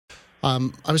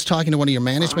I was talking to one of your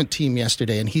management team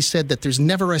yesterday, and he said that there's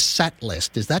never a set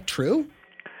list. Is that true?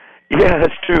 Yeah,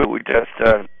 that's true. We just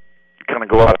kind of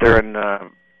go out there and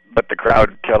let the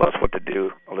crowd tell us what to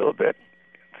do a little bit.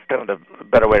 It's kind of the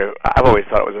better way. I've always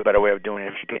thought it was a better way of doing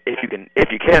it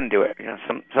if you can do it. You know,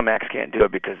 some acts can't do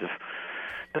it because of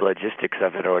the logistics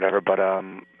of it or whatever. But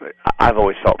I've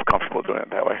always felt comfortable doing it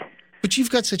that way. But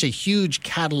you've got such a huge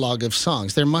catalog of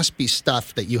songs. There must be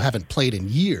stuff that you haven't played in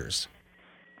years.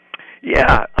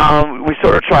 Yeah, we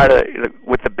sort of try to,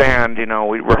 with the band, you know,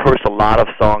 we rehearse a lot of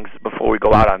songs before we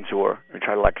go out on tour. We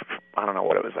try to, I don't know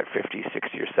what it was, 50,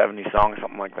 60, or 70 songs,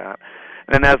 something like that.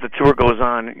 And then as the tour goes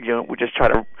on, you know, we just try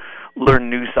to learn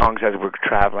new songs as we're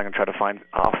traveling and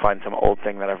I'll find some old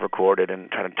thing that I've recorded and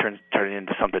try to turn it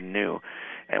into something new.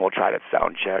 And we'll try to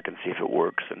sound check and see if it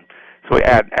works. And so we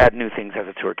add new things as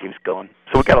the tour keeps going.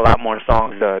 So we got a lot more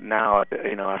songs now.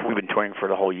 You know, we've been touring for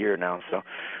the whole year now, so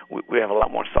we have a lot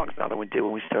more songs now than we did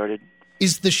when we started.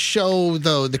 Is the show,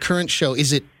 though, the current show,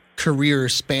 is it career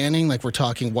spanning? Like we're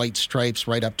talking White Stripes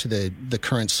right up to the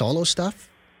current solo stuff?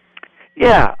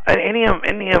 Yeah, any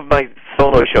of my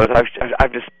solo shows,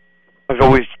 I've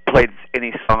always played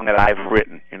any song that I've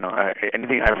written. You know,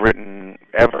 anything I've written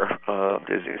ever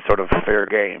is sort of fair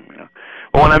game. You know,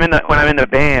 but when I'm in the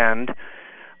band,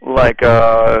 like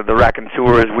the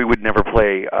Raconteurs, we would never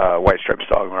play a White Stripes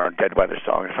song or a Dead Weather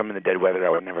song. If I'm in the Dead Weather, I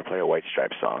would never play a White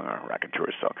Stripes song or a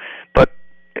Raconteurs song. But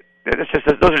it's just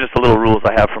those are just the little rules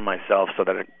I have for myself, so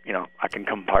that I can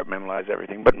compartmentalize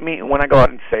everything. But when I go out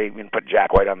and say put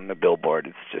Jack White on the billboard,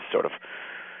 it's just sort of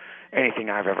anything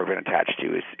I've ever been attached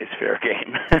to is fair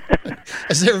game.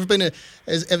 Has there ever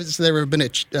been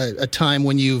a time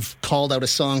when you've called out a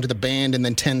song to the band and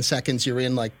then 10 seconds you're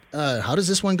in how does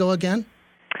this one go again?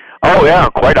 Oh yeah,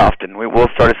 quite often. We'll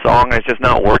start a song and it's just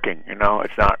not working. You know,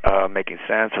 it's not making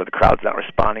sense, or the crowd's not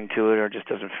responding to it, or it just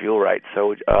doesn't feel right.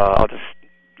 So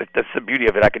that's the beauty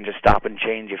of it. I can just stop and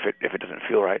change if it doesn't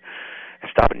feel right.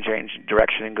 Stop and change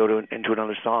direction and go into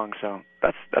another song. So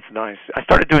that's nice. I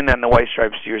started doing that in the White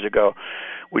Stripes years ago.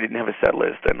 We didn't have a set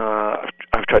list, and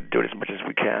I've tried to do it as much as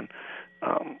we can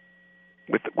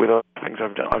with other things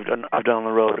I've done on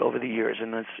the road over the years,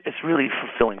 and it's really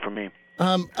fulfilling for me.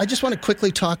 I just want to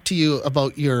quickly talk to you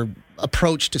about your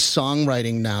approach to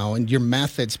songwriting now and your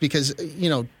methods, because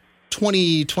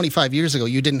 20, 25 years ago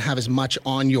you didn't have as much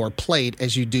on your plate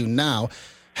as you do now.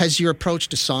 Has your approach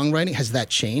to songwriting, has that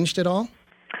changed at all?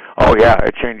 Oh, yeah,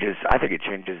 it changes. I think it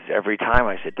changes every time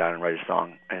I sit down and write a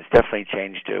song. And it's definitely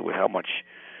changed with how many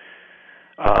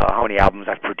albums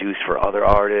I've produced for other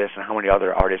artists and how many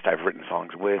other artists I've written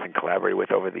songs with and collaborated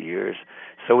with over the years.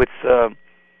 So it's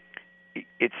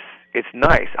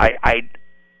nice. I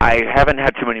haven't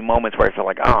had too many moments where I feel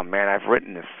like, oh, man, I've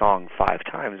written this song 5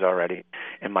 times already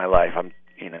in my life.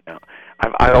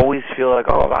 I always feel like,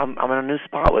 I'm in a new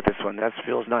spot with this one. That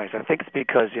feels nice. I think it's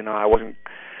because, I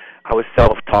was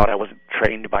self-taught. I wasn't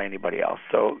trained by anybody else.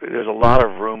 So there's a lot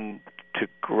of room to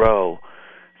grow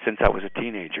since I was a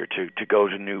teenager to go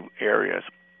to new areas.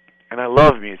 And I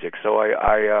love music, so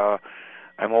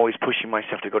I'm always pushing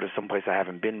myself to go to some place I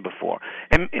haven't been before.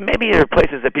 And maybe there are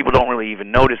places that people don't really even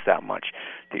notice that much.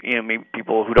 Maybe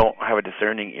people who don't have a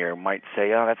discerning ear might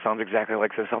say, oh, that sounds exactly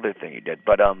like this other thing you did.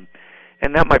 But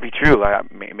and that might be true.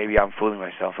 Maybe I'm fooling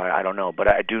myself. I don't know. But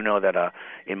I do know that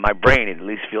in my brain, it at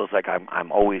least feels like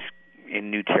I'm always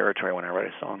in new territory when I write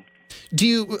a song.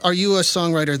 Are you a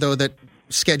songwriter, though, that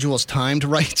schedules time to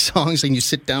write songs and you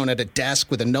sit down at a desk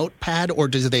with a notepad, or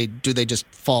do they just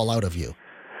fall out of you?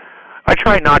 I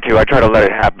try not to. I try to let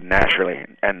it happen naturally.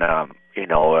 And,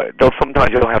 though sometimes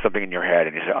you'll have something in your head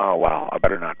and you say, oh, wow, I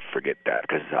better not forget that,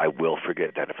 because I will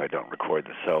forget that if I don't record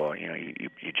this. So, you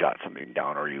jot something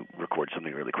down or you record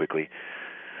something really quickly.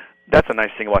 That's a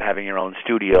nice thing about having your own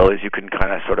studio, is you can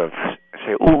kind of sort of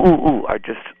say, ooh, I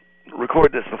just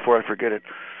record this before I forget it,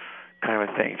 kind of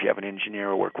a thing, if you have an engineer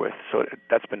to work with. So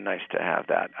that's been nice to have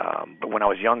that. But when I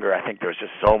was younger, I think there was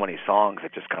just so many songs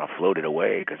that just kind of floated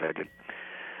away because I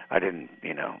didn't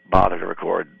bother to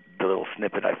record the little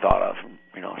snippet I thought of,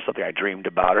 something I dreamed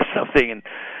about or something, and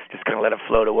just kind of let it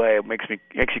float away. It makes you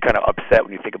kind of upset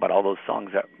when you think about all those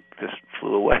songs that just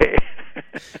flew away.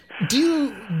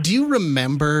 Do you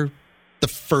remember the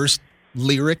first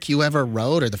lyric you ever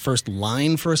wrote, or the first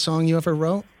line for a song you ever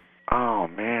wrote? Oh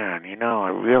man, I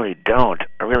really don't.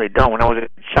 When I was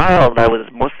a child, I was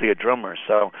mostly a drummer,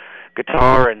 so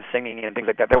guitar and singing and things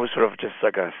like that was sort of just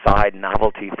like a side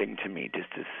novelty thing to me, just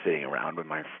sitting around with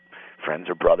my friends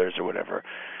or brothers or whatever.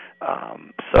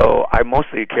 So I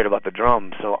mostly cared about the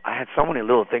drums. So I had so many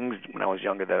little things when I was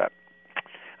younger that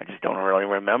I just don't really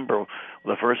remember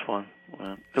the first one.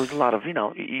 There was a lot of,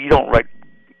 you don't write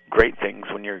great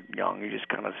young. You're just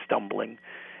kind of stumbling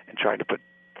and trying to put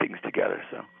things together.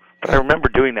 So, but I remember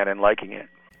doing that and liking it.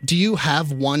 Do you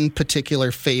have one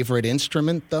particular favorite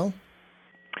instrument, though?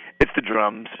 It's the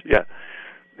drums. Yeah,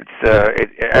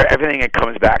 everything. It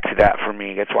comes back to that for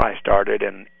me. That's why I started.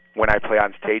 And when I play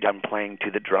on stage, I'm playing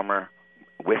to the drummer,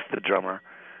 with the drummer,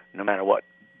 no matter what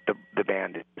the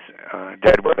band is.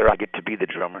 Dead weather, I get to be the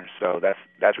drummer, so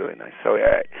that's really nice. So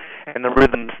and the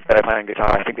rhythms that I play on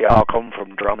guitar, I think they all come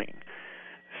from drumming.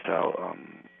 So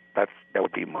that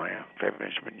would be my favorite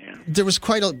instrument. Yeah. There was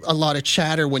quite a lot of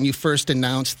chatter when you first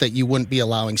announced that you wouldn't be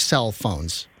allowing cell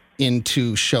phones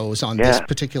into shows on this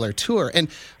particular tour, and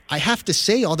I have to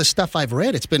say, all the stuff I've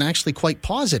read, it's been actually quite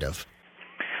positive.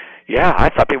 Yeah, I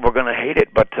thought people were going to hate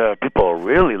it, but people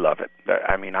really love it.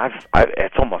 I mean,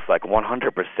 it's almost like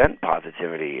 100%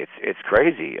 positivity. It's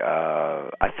crazy.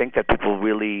 I think that people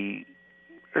really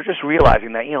are just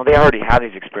realizing that, they already have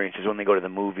these experiences when they go to the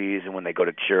movies and when they go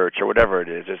to church or whatever it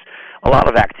is. There's a lot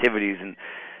of activities and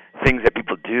things that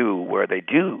people do where they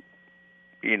do,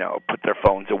 put their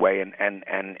phones away and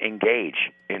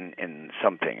engage in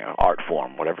something, an art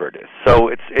form, whatever it is. So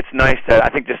it's nice that, I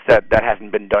think just that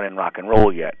hasn't been done in rock and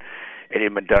roll yet. It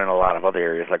hadn't been done in a lot of other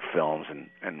areas like films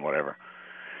and whatever.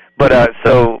 But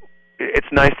so it's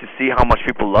nice to see how much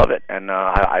people love it, and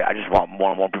I just want more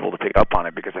and more people to pick up on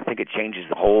it, because I think it changes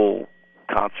the whole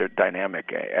concert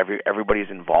dynamic. Everybody's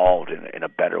involved in a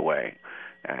better way,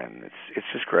 and it's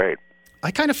just great.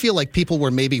 I kind of feel like people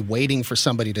were maybe waiting for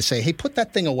somebody to say, hey, put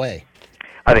that thing away.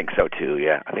 I think so, too,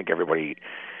 yeah. I think everybody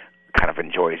kind of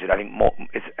enjoys it. I think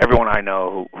it's everyone I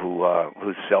know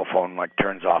whose cell phone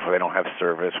turns off or they don't have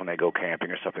service when they go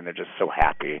camping or something. They're just so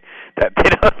happy that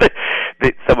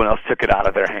that someone else took it out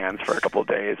of their hands for a couple of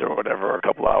days or whatever, or a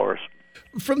couple hours.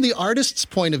 From the artist's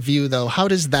point of view, though, how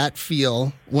does that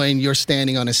feel when you're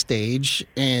standing on a stage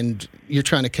and you're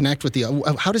trying to connect with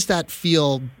how does that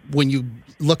feel when you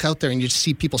look out there and you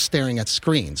see people staring at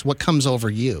screens? What comes over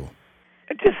you?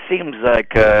 It just seems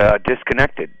like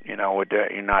disconnected, you're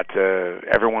not,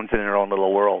 everyone's in their own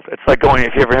little world. It's like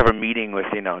if you ever have a meeting with,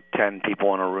 10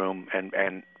 people in a room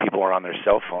and people are on their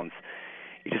cell phones,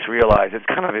 you just realize it's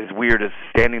kind of as weird as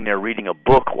standing there reading a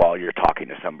book while you're talking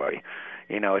to somebody.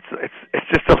 It's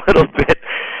just a little bit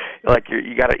like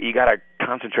you gotta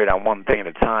concentrate on one thing at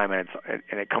a time, and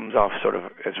it comes off sort of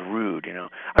as rude,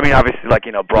 I mean, obviously,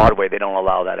 Broadway, they don't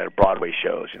allow that at Broadway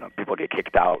shows. People get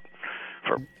kicked out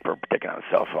for taking out a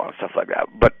cell phone and stuff like that.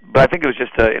 But I think it was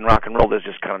just in rock and roll, there's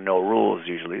just kind of no rules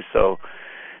usually. So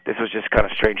this was just kind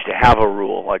of strange to have a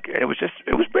rule. It was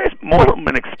more of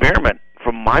an experiment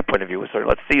from my point of view. So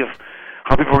let's see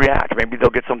how people react. Maybe they'll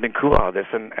get something cool out of this,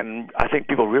 and I think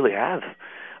people really have,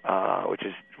 which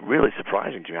is really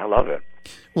surprising to me. I love it.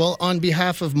 Well, on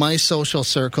behalf of my social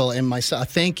circle and myself,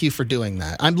 thank you for doing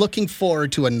that. I'm looking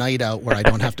forward to a night out where I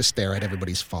don't have to stare at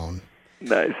everybody's phone.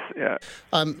 Nice, yeah.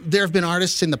 There have been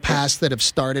artists in the past that have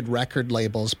started record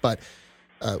labels, but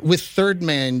with Third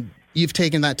Man, you've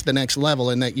taken that to the next level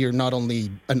in that you're not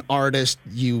only an artist,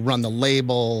 you run the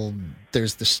label,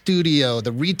 there's the studio,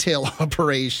 the retail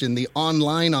operation, the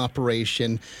online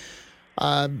operation.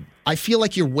 I feel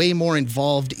like you're way more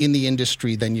involved in the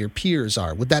industry than your peers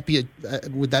are. Would that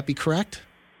be correct?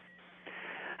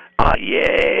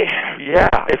 Yeah.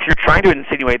 If you're trying to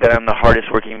insinuate that I'm the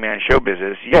hardest working man in show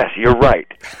business, yes, you're right.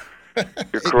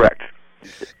 You're correct.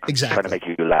 Exactly. I'm trying to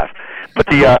make you laugh. But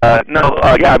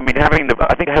I mean, having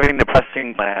the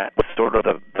pressing plant was sort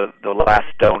of the last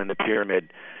stone in the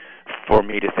pyramid for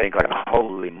me to think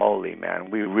holy moly, man,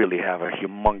 we really have a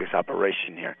humongous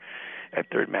operation here at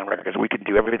Third Man Records. We can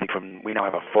do everything we now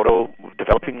have a photo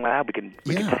developing lab.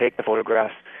 We can take the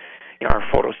photographs in our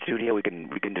photo studio. We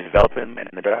can develop them in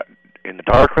the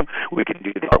darkroom. We can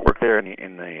do the artwork there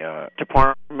in the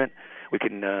department. We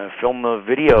can film the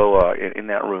video in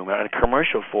that room, and a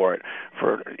commercial for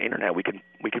internet. We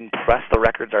can press the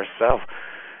records ourselves,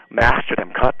 master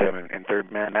them, cut them in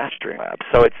Third Man Mastering Lab.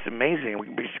 So it's amazing. We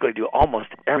basically do almost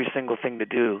every single thing to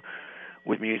do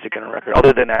with music and a record,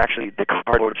 other than actually the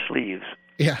cardboard sleeves.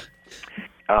 Yeah.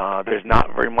 There's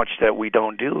not very much that we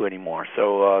don't do anymore.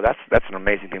 So that's an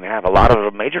amazing thing to have. A lot of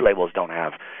the major labels don't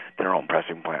have their own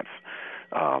pressing plants.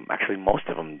 Actually, most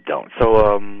of them don't.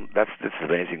 So that's an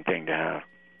amazing thing to have.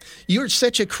 You're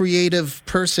such a creative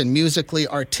person, musically,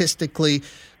 artistically.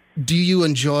 Do you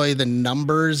enjoy the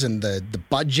numbers and the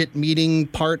budget meeting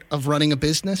part of running a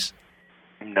business?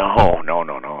 No,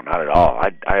 not at all.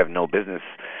 I have no business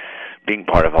being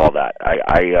part of all that.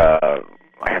 I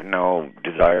have no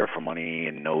desire for money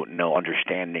and no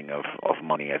understanding of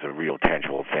money as a real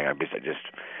tangible thing.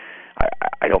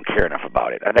 I don't care enough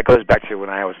about it. And that goes back to when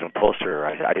I was an upholsterer.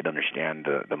 I didn't understand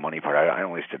the money part. I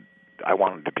only used to. I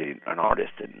wanted to be an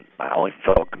artist, and I only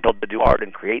felt compelled to do art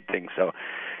and create things. So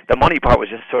the money part was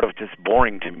just sort of just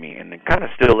boring to me, and it kind of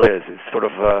still is. It's sort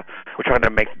of we're trying to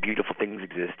make beautiful things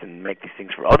exist and make these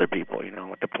things for other people. You know,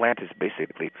 what the plant is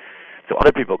basically so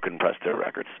other people can press their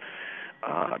records.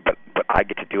 But I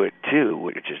get to do it too,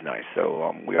 which is nice.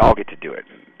 So we all get to do it.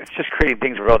 It's just creating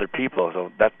things for other people.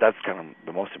 So that's kind of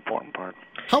the most important part.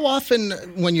 How often,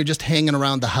 when you're just hanging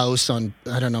around the house on,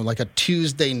 I don't know, like a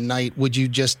Tuesday night, would you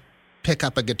just pick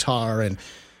up a guitar and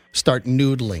start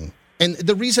noodling? And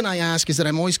the reason I ask is that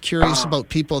I'm always curious about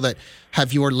people that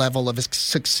have your level of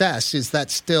success. Is that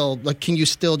still, like, can you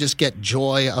still just get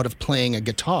joy out of playing a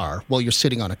guitar while you're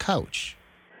sitting on a couch?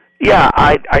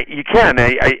 Yeah, you can,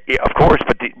 of course,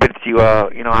 but you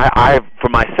know, I for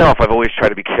myself, I've always tried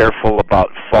to be careful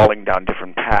about falling down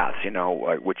different paths, you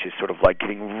know, which is sort of like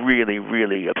getting really,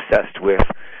 really obsessed with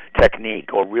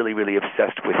technique, or really, really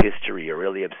obsessed with history, or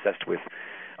really obsessed with,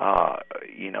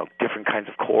 you know, different kinds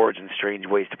of chords and strange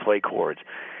ways to play chords.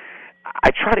 I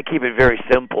try to keep it very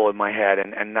simple in my head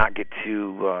and not get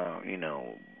too, you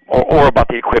know, or about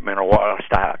the equipment, or what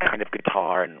style, kind of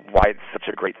guitar, and why it's such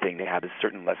a great thing to have a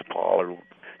certain Les Paul or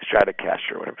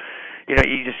Stratocaster or whatever. You know,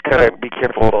 you just gotta be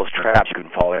careful of those traps you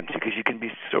can fall into, because you can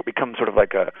become sort of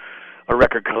like a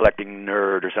record collecting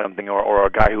nerd or something, or a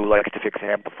guy who likes to fix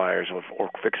amplifiers or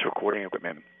fix recording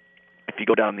equipment. If you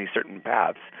go down these certain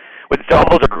paths, which all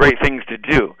those are great things to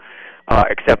do,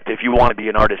 except if you want to be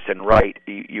an artist and write,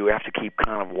 you have to keep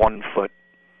kind of one foot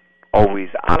always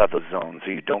out of the zone,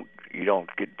 so you don't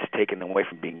get taken away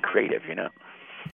from being creative, you know.